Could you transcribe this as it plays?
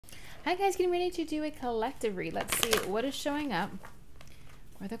Hi guys, getting ready to do a collective read. Let's see what is showing up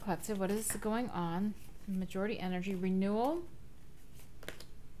for the collective. What is going on? Majority energy, renewal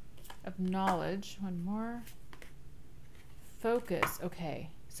of knowledge. One more. Focus.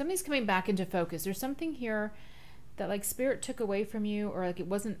 Okay. Something's coming back into focus. There's something here that like spirit took away from you, or like it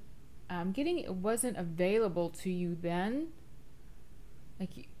wasn't it wasn't available to you then.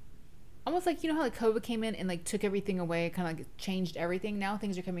 Like almost like, you know how like COVID came in and like took everything away, kind of like changed everything. Now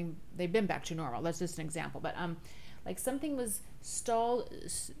things are coming, they've been back to normal. That's just an example. But like something was stalled,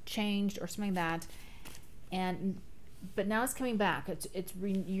 changed, or something like that, but now it's coming back.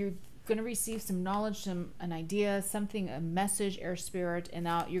 You're going to receive some knowledge, an idea, something, a message, air spirit, and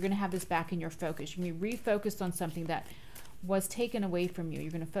now you're going to have this back in your focus. You're going to be refocused on something that was taken away from you.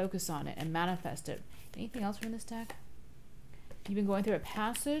 You're going to focus on it and manifest it. Anything else from this deck? You've been going through a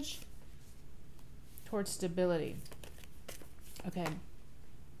passage towards stability. Okay.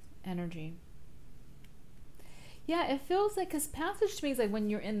 Energy. Yeah, it feels like, because passage to me is like when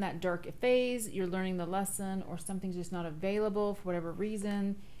you're in that dark phase, you're learning the lesson, or something's just not available for whatever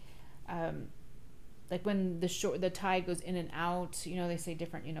reason. Like when the tide goes in and out, you know, they say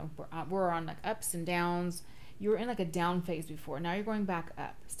different, you know, we're on like ups and downs. You were in like a down phase before. Now you're going back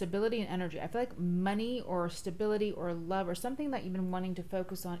up. Stability and energy. I feel like money or stability or love or something that you've been wanting to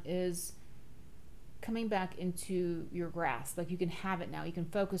focus on is coming back into your grasp. Like you can have it now. You can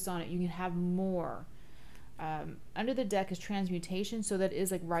focus on it. You can have more. Under the deck is transmutation. So that is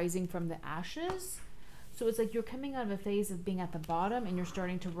like rising from the ashes. So it's like you're coming out of a phase of being at the bottom and you're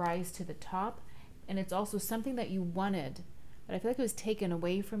starting to rise to the top. And it's also something that you wanted, but I feel like it was taken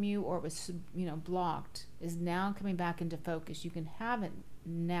away from you, or it was, you know, blocked, is now coming back into focus. You can have it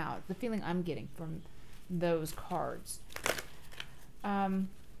now. It's the feeling I'm getting from those cards. The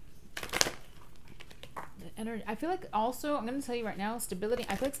energy, I feel like also, I'm going to tell you right now, stability.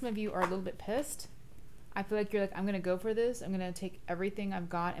 I feel like some of you are a little bit pissed. I feel like you're like, I'm going to go for this. I'm going to take everything I've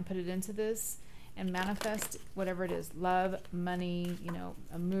got and put it into this and manifest whatever it is. Love, money, you know,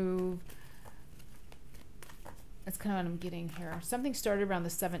 a move. That's kind of what I'm getting here. Something started around the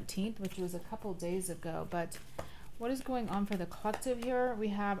 17th, which was a couple days ago. But what is going on for the collective here? We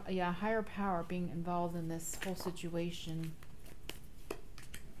have a higher power being involved in this whole situation.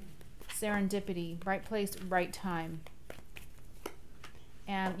 Serendipity, right place, right time.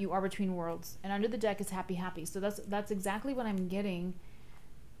 And you are between worlds. And under the deck is happy, happy. So that's exactly what I'm getting.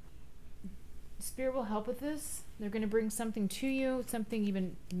 Spirit will help with this. They're going to bring something to you, something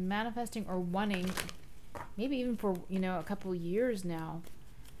even manifesting or wanting. Maybe even for, you know, a couple years now.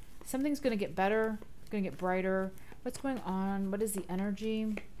 Something's going to get better. It's going to get brighter. What's going on? What is the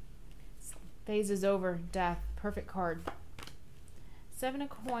energy? Phase is over. Death. Perfect card. Seven of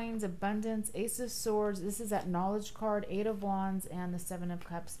Coins, Abundance, Ace of Swords. This is that knowledge card. Eight of Wands and the Seven of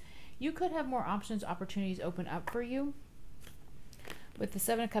Cups. You could have more options, opportunities open up for you with the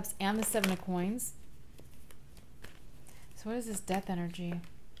Seven of Cups and the Seven of Coins. So what is this death energy?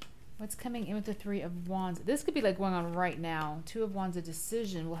 What's coming in with the Three of Wands? This could be like going on right now. Two of Wands, a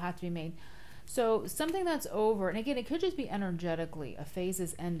decision will have to be made. So something that's over, and again, it could just be energetically, a phase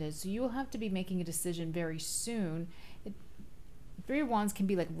has ended. So you will have to be making a decision very soon. Three of Wands can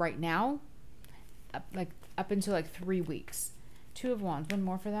be like right now, up until like 3 weeks. Two of Wands, one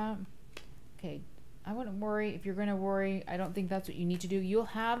more for that. Okay, I wouldn't worry. If you're going to worry, I don't think that's what you need to do. You'll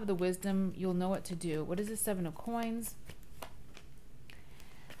have the wisdom. You'll know what to do. What is the Seven of Coins?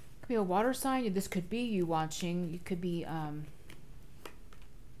 Be a water sign. This could be you watching. You could be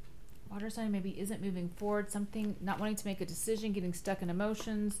water sign maybe isn't moving forward, something not wanting to make a decision, getting stuck in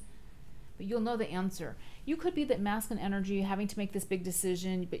emotions, but you'll know the answer. You could be that masculine energy, having to make this big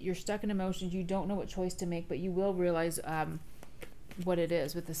decision, but you're stuck in emotions. You don't know what choice to make, but you will realize what it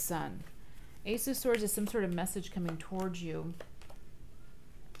is with the Sun. Ace of Swords is some sort of message coming towards you.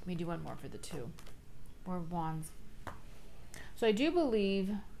 Let me do one more for the Two. Four of Wands. So I do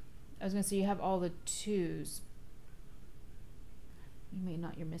believe, I was going to say you have all the twos. You may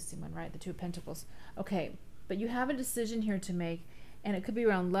not, you're missing one, right? The Two of Pentacles. Okay, but you have a decision here to make, and it could be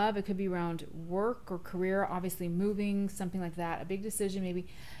around love. It could be around work or career, obviously moving, something like that. A big decision maybe.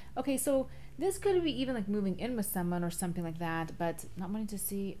 Okay, so this could be even like moving in with someone or something like that, but not wanting to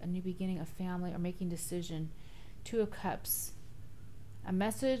see a new beginning, a family, or making a decision. Two of Cups. A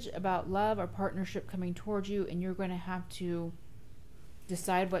message about love or partnership coming towards you, and you're going to have to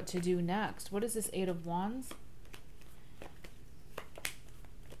decide what to do next. What is this Eight of Wands?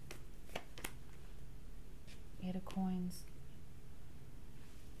 Eight of Coins.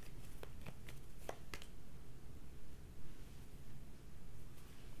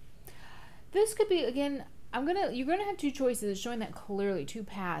 This could be, again, you're gonna have two choices. It's showing that clearly, two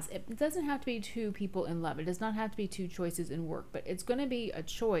paths. It doesn't have to be two people in love. It does not have to be two choices in work, but it's gonna be a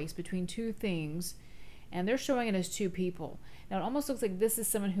choice between two things, and they're showing it as two people. Now it almost looks like this is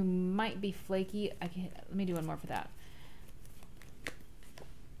someone who might be flaky. Let me do one more for that.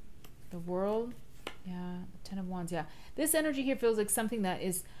 The World, yeah, 10 of Wands, yeah. This energy here feels like something that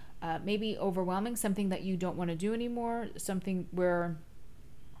is maybe overwhelming, something that you don't want to do anymore, something where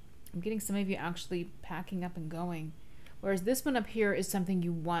I'm getting some of you actually packing up and going. Whereas this one up here is something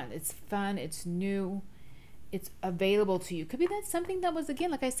you want. It's fun, it's new, it's available to you. Could be that something that was,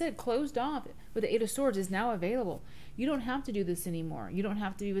 again, like I said, closed off with the Eight of Swords is now available. You don't have to do this anymore. You don't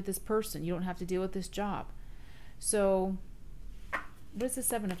have to be with this person. You don't have to deal with this job. So, what is the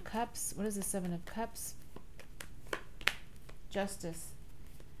Seven of Cups? What is the Seven of Cups? Justice.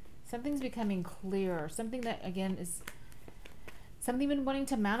 Something's becoming clearer. Something that, again, is something you've been wanting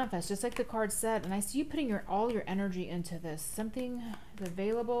to manifest, just like the card said. And I see you putting all your energy into this. Something is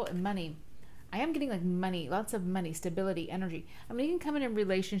available, and money. I am getting like money, lots of money, stability, energy. I mean, it can come in a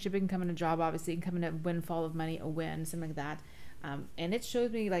relationship, it can come in a job, obviously. It can come in a windfall of money, a win, something like that. And it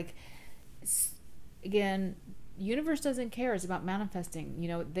shows me like, again, universe doesn't care. It's about manifesting. You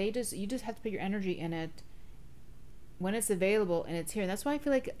know, you just have to put your energy in it when it's available and it's here. That's why I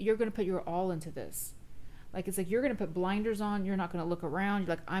feel like you're going to put your all into this. Like, it's like you're going to put blinders on. You're not going to look around.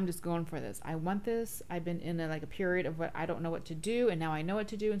 You're like, I'm just going for this. I want this. I've been in a period of what I don't know what to do, and now I know what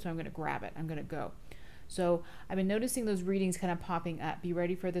to do, and so I'm going to grab it. I'm going to go. So I've been noticing those readings kind of popping up. Be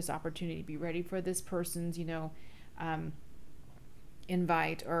ready for this opportunity. Be ready for this person's, you know,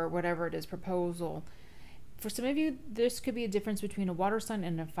 invite or whatever it is, proposal. For some of you, this could be a difference between a water sign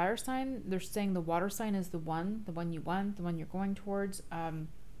and a fire sign. They're saying the water sign is the one you want, the one you're going towards.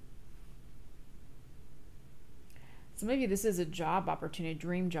 So maybe this is a job opportunity, a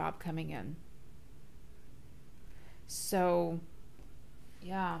dream job coming in. So,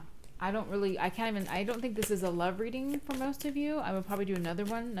 yeah, I don't think this is a love reading for most of you. I would probably do another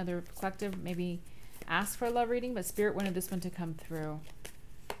one, another collective, maybe ask for a love reading, but Spirit wanted this one to come through.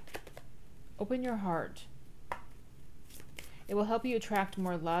 Open your heart. It will help you attract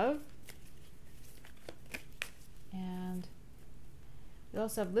more love. And we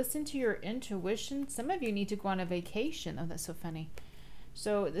also have listened to your intuition. Some of you need to go on a vacation. Oh, that's so funny.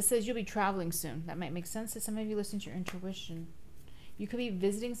 So this says you'll be traveling soon. That might make sense to some of you. Listen to your intuition. You could be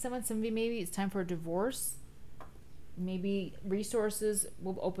visiting someone. Some of you, maybe it's time for a divorce. Maybe resources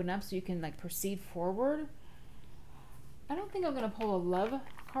will open up so you can like proceed forward. I don't think I'm going to pull a love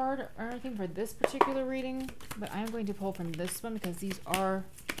card or anything for this particular reading, but I'm going to pull from this one because these are,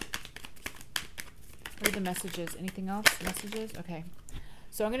 what are the messages? Anything else? Messages? Okay.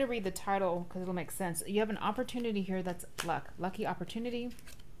 So I'm going to read the title because it'll make sense. You have an opportunity here that's luck. Lucky opportunity.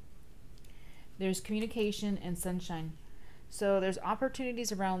 There's communication and sunshine. So there's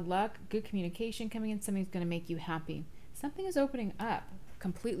opportunities around luck, good communication coming in. Something's going to make you happy. Something is opening up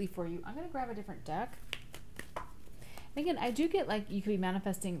completely for you. I'm going to grab a different deck. And again, I do get like you could be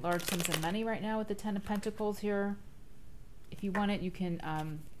manifesting large sums of money right now with the Ten of Pentacles here. If you want it, you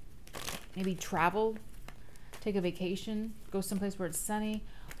can maybe travel. Take a vacation, go someplace where it's sunny.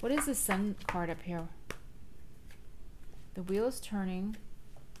 What is the Sun card up here? The wheel is turning.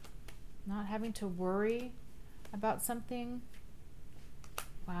 Not having to worry about something.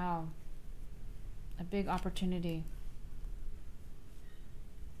 Wow. A big opportunity.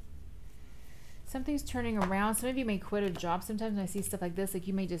 Something's turning around. Some of you may quit a job. Sometimes when I see stuff like this, like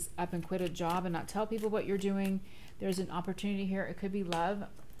you may just up and quit a job and not tell people what you're doing. There's an opportunity here. It could be love,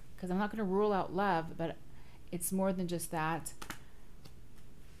 because I'm not going to rule out love, but it's more than just that.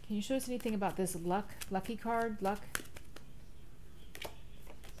 Can you show us anything about this lucky card? Luck.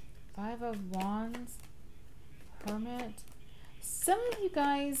 Five of Wands. Hermit. Some of you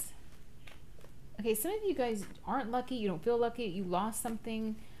guys, okay, some of you guys aren't lucky. You don't feel lucky. You lost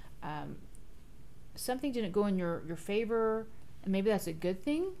something. Something didn't go in your favor, and maybe that's a good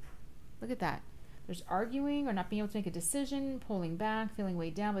thing. Look at that. There's arguing or not being able to make a decision, pulling back, feeling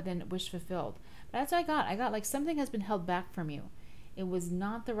weighed down, but then wish fulfilled. But that's what I got. I got like something has been held back from you. It was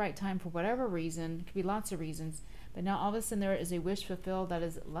not the right time for whatever reason. It could be lots of reasons. But now all of a sudden there is a wish fulfilled that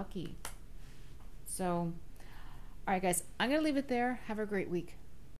is lucky. So, all right, guys, I'm going to leave it there. Have a great week.